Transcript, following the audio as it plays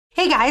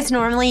guys,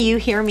 normally you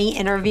hear me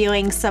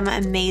interviewing some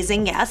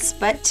amazing guests,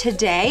 but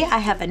today I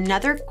have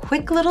another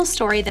quick little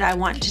story that I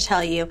want to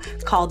tell you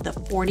called the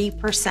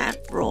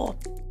 40% rule.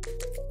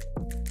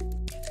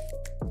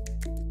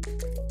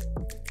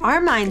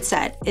 Our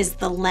mindset is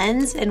the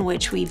lens in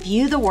which we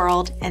view the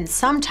world, and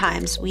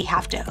sometimes we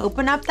have to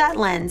open up that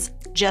lens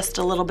just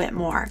a little bit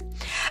more.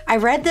 I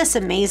read this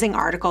amazing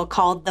article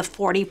called the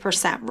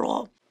 40%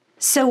 rule.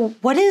 So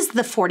what is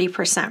the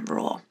 40%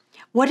 rule?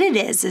 What it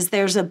is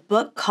there's a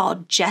book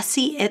called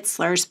Jesse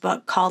Itzler's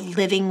book called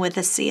Living with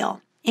a SEAL.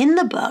 In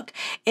the book,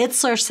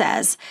 Itzler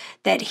says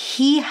that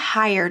he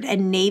hired a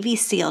Navy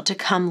SEAL to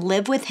come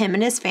live with him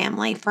and his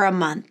family for a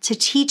month to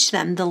teach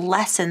them the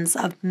lessons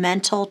of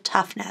mental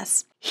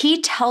toughness.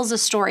 He tells a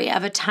story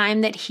of a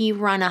time that he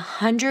ran a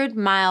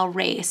 100-mile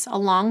race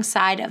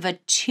alongside of a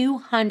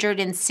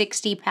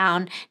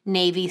 260-pound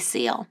Navy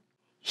SEAL.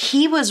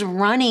 He was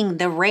running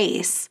the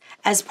race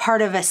as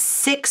part of a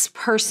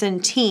 6-person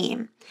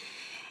team.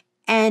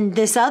 And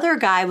this other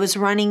guy was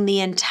running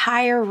the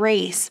entire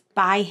race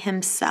by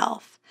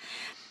himself.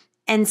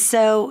 And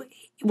so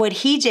what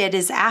he did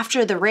is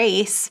after the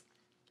race,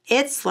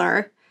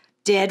 Itzler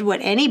did what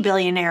any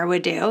billionaire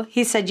would do.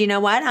 He said, you know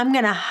what? I'm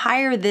going to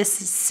hire this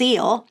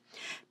SEAL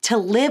to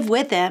live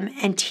with him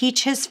and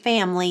teach his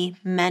family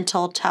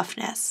mental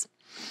toughness.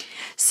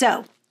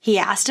 So he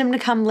asked him to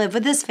come live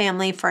with his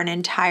family for an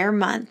entire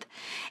month.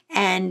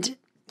 And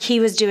he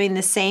was doing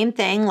the same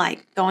thing,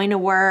 like going to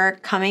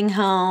work, coming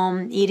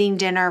home, eating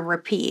dinner,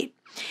 repeat.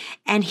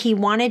 And he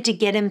wanted to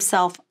get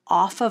himself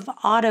off of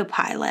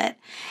autopilot.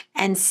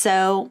 And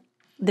so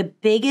the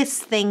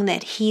biggest thing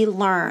that he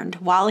learned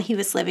while he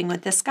was living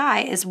with this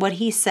guy is what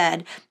he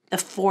said, the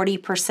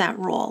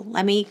 40% rule.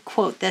 Let me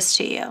quote this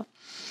to you.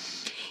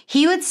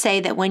 He would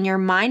say that when your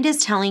mind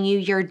is telling you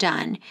you're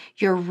done,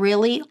 you're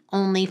really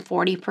only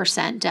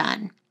 40%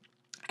 done.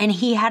 And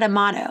he had a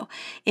motto,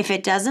 if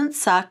it doesn't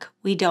suck,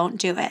 we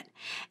don't do it.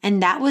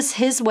 And that was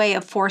his way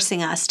of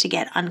forcing us to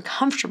get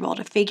uncomfortable,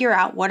 to figure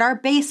out what our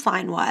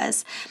baseline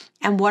was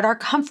and what our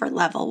comfort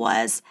level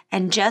was,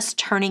 and just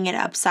turning it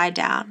upside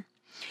down.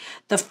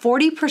 The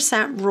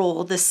 40%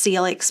 rule, the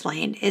SEAL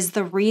explained, is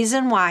the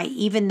reason why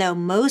even though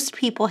most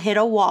people hit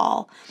a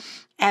wall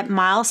at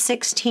mile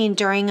 16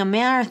 during a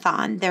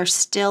marathon, they're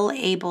still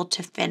able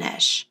to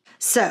finish.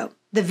 So,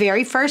 the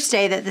very first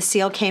day that the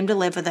SEAL came to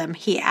live with him,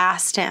 he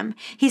asked him,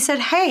 he said,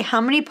 hey,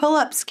 how many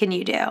pull-ups can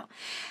you do?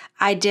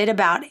 I did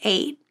about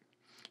 8.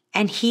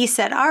 And he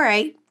said, all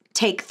right,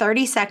 take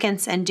 30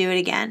 seconds and do it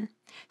again.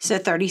 So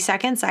 30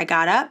 seconds, I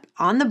got up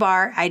on the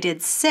bar, I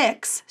did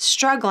 6,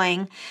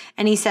 struggling,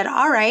 and he said,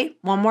 all right,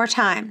 one more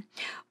time.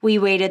 We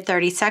waited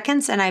 30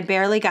 seconds and I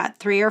barely got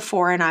 3 or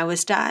 4 and I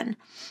was done.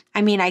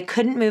 I mean, I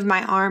couldn't move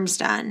my arms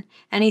done.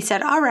 And he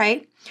said, all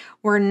right,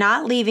 we're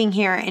not leaving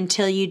here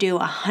until you do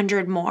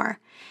 100 more.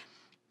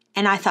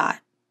 And I thought,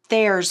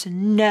 there's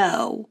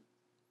no,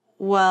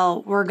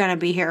 well, we're going to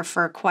be here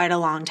for quite a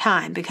long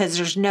time because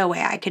there's no way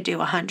I could do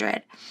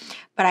 100.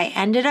 But I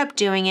ended up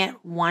doing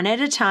it one at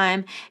a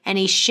time, and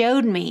he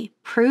showed me,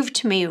 proved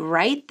to me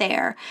right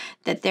there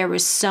that there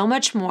was so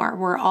much more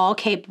we're all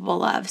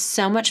capable of,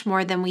 so much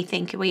more than we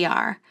think we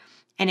are.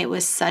 And it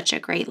was such a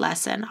great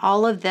lesson.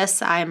 All of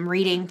this I'm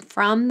reading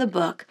from the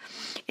book.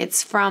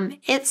 It's from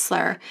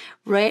Itzler,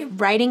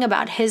 writing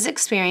about his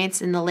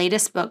experience in the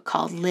latest book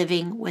called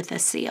Living with a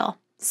SEAL.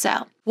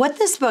 So what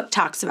this book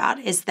talks about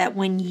is that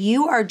when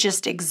you are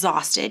just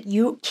exhausted,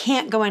 you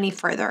can't go any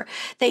further,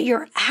 that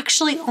you're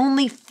actually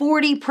only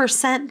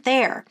 40%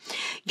 there.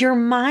 Your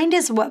mind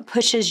is what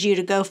pushes you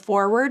to go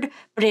forward,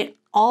 but it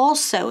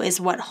also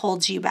is what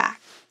holds you back.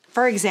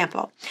 For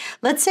example,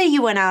 let's say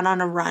you went out on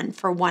a run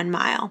for 1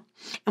 mile.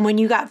 And when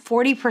you got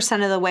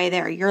 40% of the way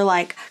there, you're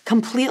like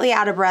completely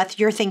out of breath.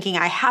 You're thinking,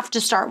 I have to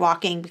start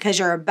walking because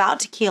you're about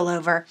to keel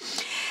over.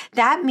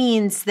 That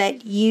means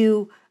that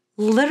you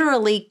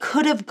literally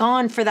could have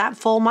gone for that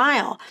full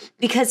mile,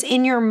 because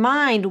in your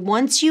mind,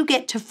 once you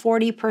get to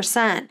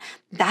 40%,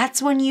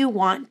 that's when you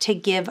want to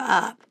give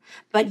up.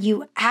 But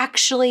you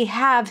actually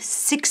have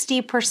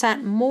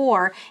 60%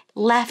 more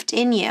left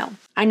in you.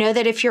 I know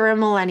that if you're a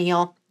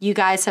millennial, you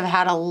guys have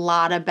had a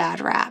lot of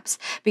bad raps,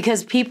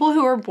 because people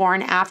who were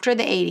born after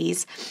the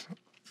 80s,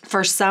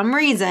 for some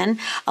reason,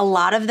 a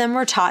lot of them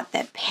were taught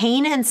that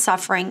pain and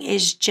suffering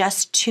is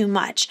just too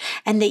much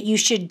and that you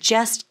should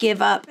just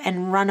give up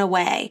and run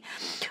away.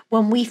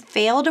 When we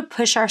fail to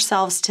push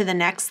ourselves to the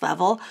next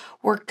level,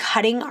 we're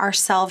cutting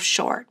ourselves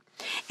short.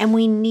 And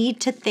we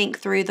need to think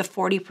through the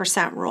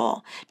 40%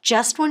 rule.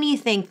 Just when you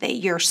think that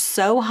you're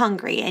so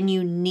hungry and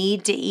you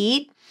need to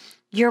eat,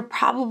 you're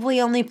probably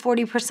only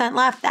 40%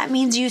 left. That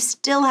means you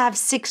still have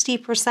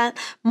 60%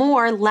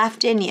 more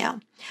left in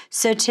you.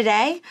 So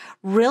today,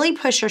 really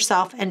push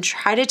yourself and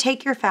try to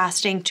take your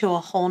fasting to a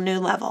whole new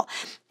level.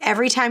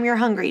 Every time you're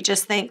hungry,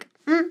 just think,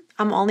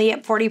 I'm only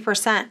at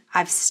 40%.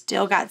 I've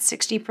still got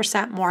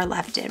 60% more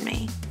left in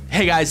me.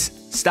 Hey guys,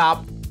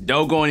 stop.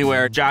 Don't go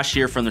anywhere. Josh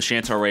here from the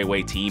Chantel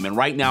Rayway team, and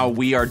right now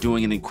we are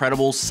doing an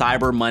incredible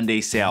Cyber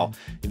Monday sale.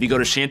 If you go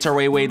to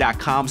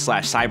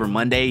chantelrayway.com/Cyber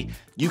Monday,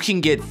 you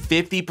can get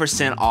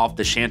 50% off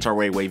the Chantel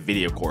Ray Way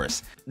video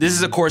course. This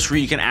is a course where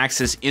you can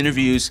access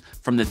interviews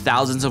from the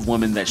thousands of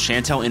women that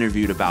Chantel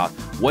interviewed about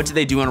what do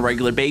they do on a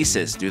regular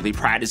basis? Do they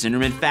practice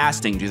intermittent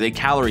fasting? Do they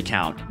calorie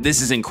count?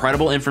 This is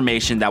incredible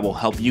information that will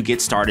help you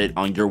get started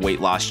on your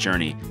weight loss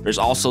journey. There's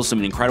also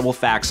some incredible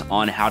facts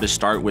on how to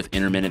start with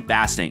intermittent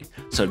fasting.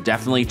 So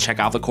definitely check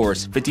out the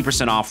course,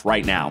 50% off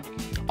right now.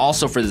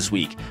 Also for this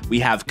week, we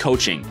have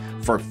coaching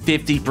for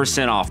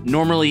 50% off.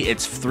 Normally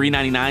it's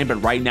 $3.99,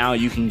 but right now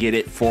you can get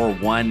it for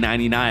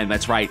 $1.99.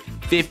 That's right,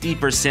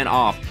 50%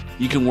 off.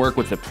 You can work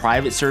with a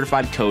private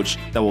certified coach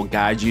that will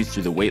guide you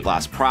through the weight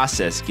loss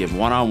process, give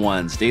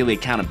one-on-ones, daily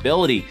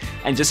accountability,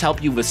 and just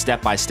help you with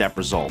step-by-step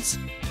results.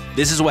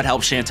 This is what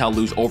helped Chantel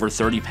lose over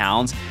 30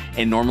 pounds,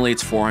 and normally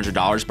it's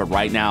 $400, but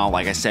right now,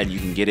 like I said, you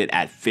can get it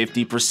at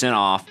 50%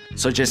 off.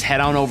 So just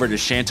head on over to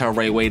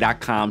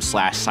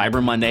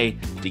chantelrayway.com/Cyber Monday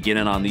to get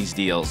in on these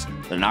deals.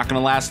 They're not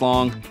gonna last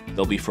long.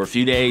 They'll be for a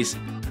few days.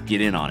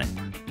 Get in on it.